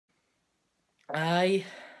I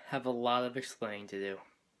have a lot of explaining to do.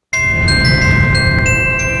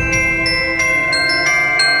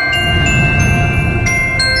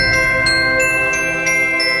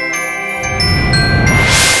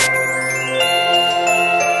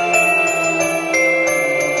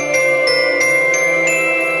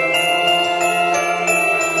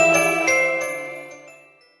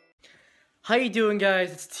 How you doing,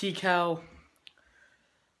 guys? It's tcow.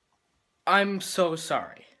 I'm so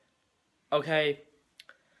sorry. Okay?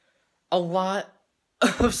 A lot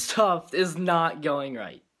of stuff is not going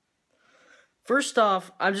right. First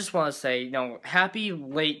off, I just want to say, happy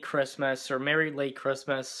late Christmas, or Merry late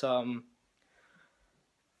Christmas. I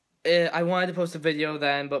wanted to post a video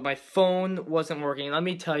then, but my phone wasn't working. Let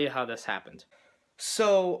me tell you how this happened.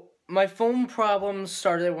 So, my phone problem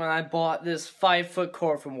started when I bought this 5-foot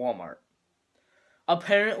cord from Walmart.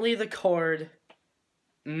 Apparently, the cord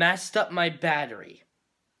messed up my battery.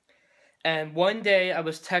 And one day, I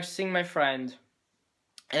was texting my friend,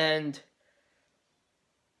 and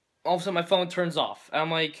all of a sudden my phone turns off. And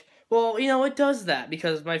I'm like, well, it does that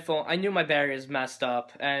because my phone, I knew my battery was messed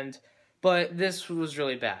up, but this was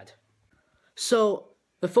really bad. So,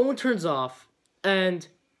 the phone turns off, and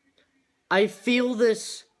I feel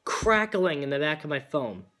this crackling in the back of my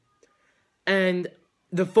phone. And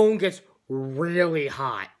the phone gets really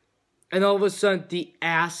hot. And all of a sudden, the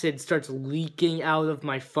acid starts leaking out of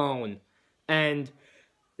my phone. And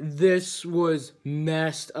this was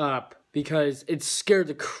messed up because it scared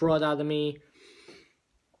the crud out of me.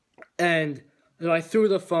 And I threw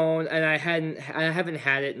the phone, and I haven't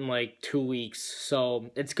had it in like 2 weeks.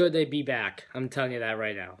 So it's good to be back. I'm telling you that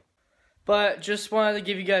right now. But just wanted to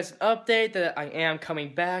give you guys an update that I am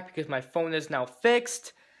coming back because my phone is now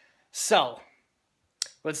fixed. So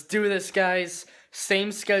let's do this, guys.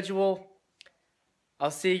 Same schedule.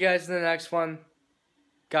 I'll see you guys in the next one.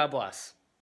 God bless.